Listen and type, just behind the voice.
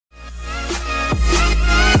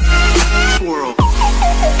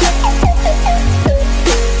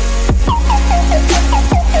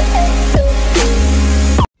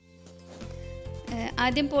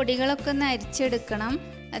ആദ്യം പൊടികളൊക്കെ ഒന്ന് അരിച്ചെടുക്കണം.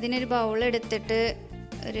 അതിനൊരു ബൗൾ എടുത്തിട്ട്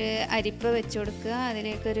ഒരു അരിപ്പ വെച്ച് കൊടുക്കുക.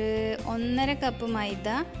 അതിലേക്കൊരു 1.5 കപ്പ് മൈദ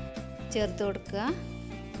ചേർത്ത് കൊടുക്കുക.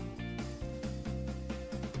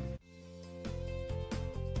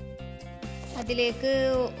 അതിലേക്ക്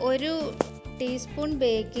 1 ടീസ്പൂൺ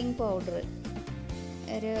ബേക്കിംഗ് പൗഡർ,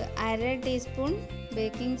 ഒരു 1/2 ടീസ്പൂൺ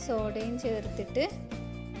ബേക്കിംഗ് സോഡയും ചേർത്തിട്ട്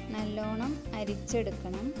നല്ലോണം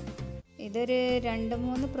അരിച്ചെടുക്കണം. ഇതൊരു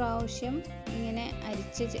 2-3 പ്രാവശ്യം ഇങ്ങനെ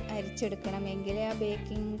അരിച്ചെടുക്കണം. എങ്കിലേ ആ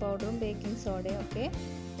ബേക്കിംഗ് പൗഡറും ബേക്കിംഗ് സോഡയും ഒക്കെ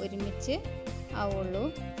ഒരുമിച്ച് ആവുള്ളൂ.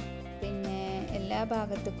 പിന്നെ എല്ലാ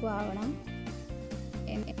ഭാഗത്തേക്കും ആവണം.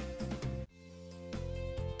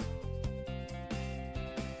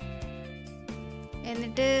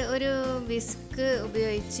 എന്നിട്ട് ഒരു വിസ്ക്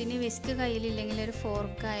ഉപയോഗിച്ച്, ഇനി വിസ്ക് കയ്യിലില്ലെങ്കിൽ ഒരു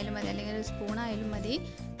ഫോർക്ക് ആയാലും മതി, അല്ലെങ്കിൽ ഒരു സ്പൂൺ ആയാലും മതി,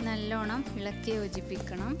 നല്ലോണം ഇളക്കി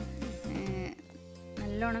യോജിപ്പിക്കണം.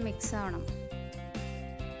 നല്ലോണം മിക്സ് ആവണം.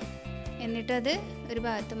 എന്നിട്ടത് ഒരു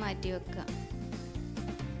ഭാഗത്ത് മാറ്റി വെക്കുക.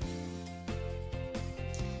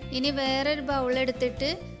 ഇനി വേറൊരു ബൗൾ എടുത്തിട്ട്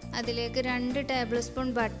അതിലേക്ക് 2 ടേബിൾ സ്പൂൺ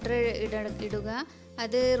ബട്ടർ ഇടുക.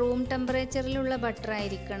 അത് റൂം ടെമ്പറേച്ചറിലുള്ള ബട്ടർ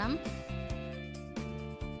ആയിരിക്കണം.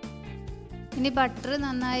 ഇനി ബട്ടർ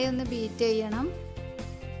നന്നായി ഒന്ന് ബീറ്റ് ചെയ്യണം.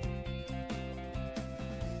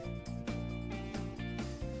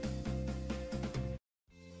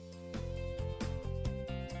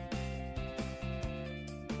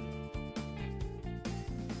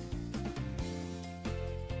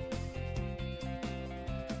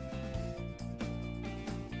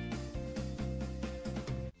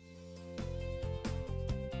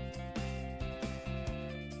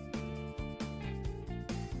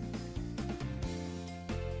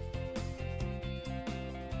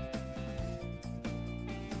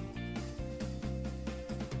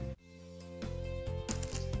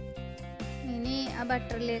 ഇനി ആ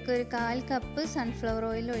ബട്ടറിലേക്ക് ഒരു 1/4 കപ്പ് സൺഫ്ലവർ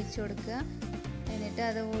ഓയിൽ ഒഴിച്ചു കൊടുക്കുക. എന്നിട്ട്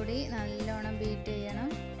അതുകൂടി നല്ലോണം ബീറ്റ് ചെയ്യണം.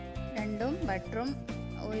 രണ്ടും ബട്ടറും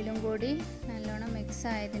ഓയിലും കൂടി നല്ലോണം മിക്സ്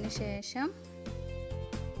ആയതിനു ശേഷം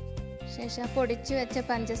പൊടിച്ചു വെച്ച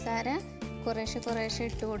പഞ്ചസാര കുറേശ്ശെ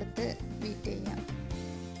ഇട്ട് കൊടുത്ത് ബീറ്റ് ചെയ്യാം.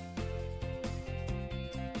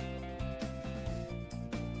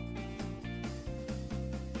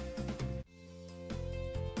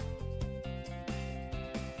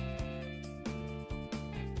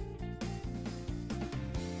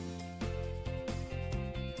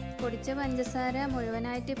 പൊടിച്ച പഞ്ചസാര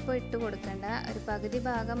മുഴുവനായിട്ട് ഇപ്പോൾ ഇട്ട് കൊടുക്കണ്ട, ഒരു പകുതി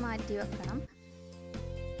ഭാഗം മാറ്റി വെക്കണം.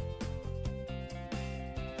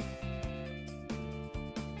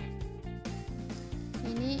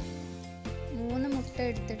 ഇനി 3 മുട്ട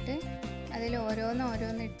എടുത്തിട്ട് അതിൽ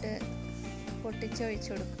ഓരോന്നിട്ട്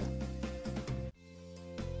പൊട്ടിച്ചൊഴിച്ചു കൊടുക്കുക.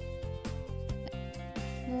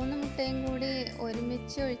 3 മുട്ടയും കൂടി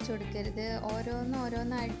ഒരുമിച്ച് ഒഴിച്ചു കൊടുക്കരുത്,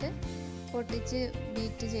 ഓരോന്നായിട്ട് പൊട്ടിച്ച്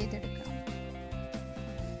ബീറ്റ് ചെയ്തെടുക്കണം.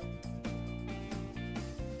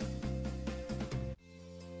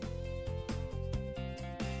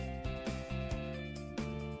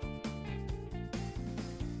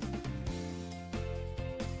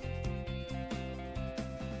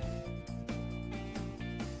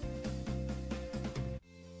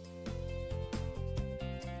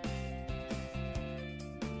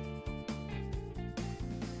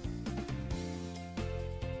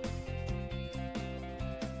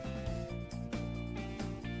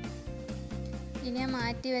 ഇനി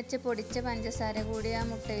മാറ്റി വെച്ച് പൊടിച്ച പഞ്ചസാര കൂടി ആ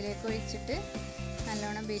മുട്ടയിലേക്ക് ഒഴിച്ചിട്ട്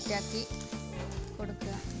നല്ലോണം ബീറ്റാക്കി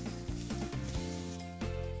കൊടുക്കുക.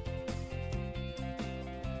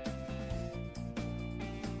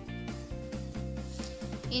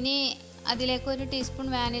 ഇനി അതിലേക്ക് 1 ടീസ്പൂൺ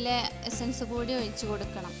വാനില എസൻസ് കൂടി ഒഴിച്ചു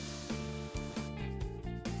കൊടുക്കണം.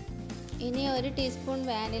 ഇനി 1 ടീസ്പൂൺ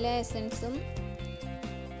വാനില എസൻസും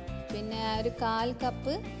പിന്നെ ഒരു 1/4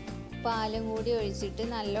 കപ്പ് പാലും കൂടി ഒഴിച്ചിട്ട്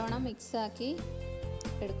നല്ലോണം മിക്സാക്കി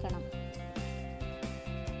എടുക്കണം.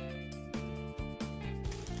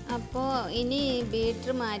 അപ്പോൾ ഇനി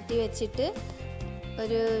ബീറ്റർ മാറ്റി വെച്ചിട്ട്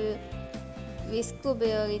ഒരു വിസ്ക്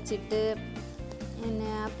ഉപയോഗിച്ചിട്ട്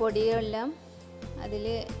പിന്നെ ആ പൊടിയെല്ലാം അതിൽ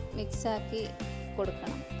മിക്സാക്കി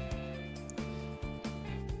കൊടുക്കണം.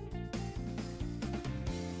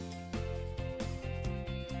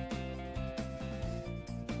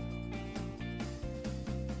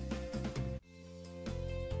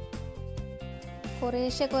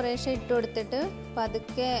 കുറേശ്ശെ ഇട്ട് കൊടുത്തിട്ട്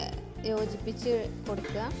പതുക്കെ യോജിപ്പിച്ച്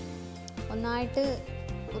കൊടുക്കുക. ഒന്നായിട്ട്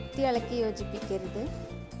കുത്തി ഇളക്കി യോജിപ്പിക്കരുത്.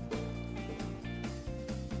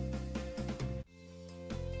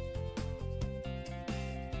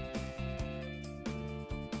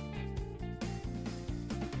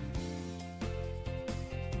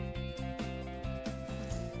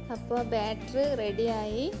 അപ്പോൾ ബാറ്റർ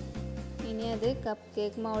റെഡിയായി. ഇനി അത് കപ്പ്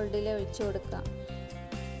കേക്ക് മൗൾഡിൽ ഒഴിച്ചു കൊടുക്കാം.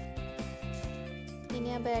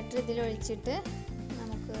 ആ ബാറ്റർ ഇതിൽ ഒഴിച്ചിട്ട്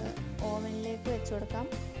നമുക്ക് ഓവനിലേക്ക് വെച്ച് കൊടുക്കാം.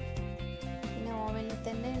 പിന്നെ ഓവനിൽ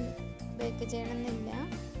തന്നെ ബേക്ക് ചെയ്യണമെന്നില്ല.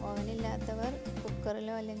 ഓവനില്ലാത്തവർ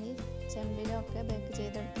കുക്കറിലോ അല്ലെങ്കിൽ ചെമ്പിലോ ഒക്കെ ബേക്ക്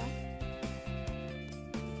ചെയ്തെടുക്കാം.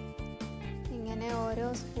 ഇങ്ങനെ ഓരോ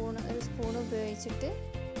ഒരു സ്പൂൺ ഉപയോഗിച്ചിട്ട്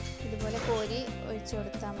ഇതുപോലെ കോരി ഒഴിച്ചു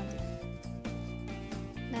കൊടുത്താൽ മതി.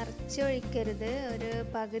 നിറച്ചൊഴിക്കരുത്, ഒരു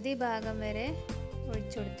പകുതി ഭാഗം വരെ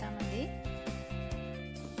ഒഴിച്ചു കൊടുത്താൽ മതി.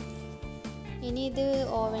 ഇനി ഇത്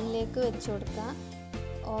ഓവനിലേക്ക് വെച്ച് കൊടുക്കാം.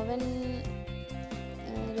 ഓവൻ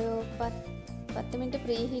ഒരു 10 മിനിറ്റ്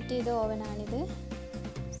പ്രീ ഹീറ്റ് ചെയ്ത ഓവനാണിത്.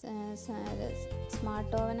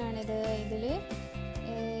 സ്മാർട്ട് ഓവനാണിത്. ഇതിൽ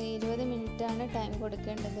 20 മിനിറ്റാണ് ടൈം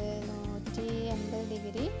കൊടുക്കേണ്ടത്. 180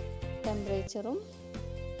 ഡിഗ്രി ടെമ്പറേച്ചറും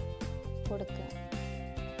കൊടുക്കുക.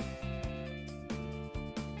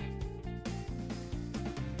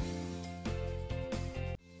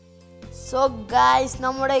 സോ ഗൈസ്,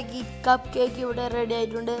 നമ്മുടെ ഈ കപ്പ് കേക്ക് ഇവിടെ റെഡി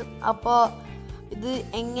ആയിട്ടുണ്ട്. അപ്പോൾ ഇത്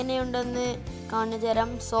എങ്ങനെയുണ്ടെന്ന് കാണിച്ചു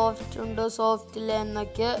തരാം. സോഫ്റ്റ് ഉണ്ടോ സോഫ്റ്റ് ഇല്ല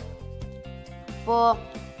എന്നൊക്കെ. അപ്പോൾ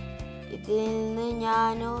ഇതിൽ നിന്ന്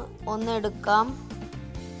ഞാൻ ഒന്ന് എടുക്കാം.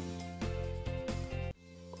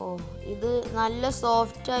 ഓ, ഇത് നല്ല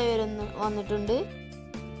സോഫ്റ്റായി വന്നിട്ടുണ്ട്.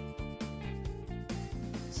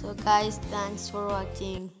 So guys, thanks for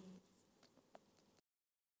watching.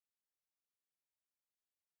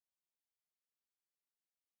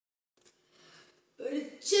 ഒരു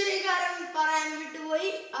ചെറിയ കാര്യം പറയാൻ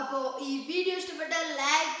വിട്ടുപോയി. അപ്പോൾ ഈ വീഡിയോ ഇഷ്ടപ്പെട്ടാൽ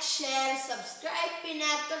ലൈക്ക്, ഷെയർ, സബ്സ്ക്രൈബ്,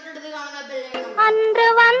 പിന്നെ തൊട്ടടുത്ത് കാണുന്ന ബെൽ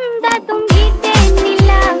ഐക്കൺ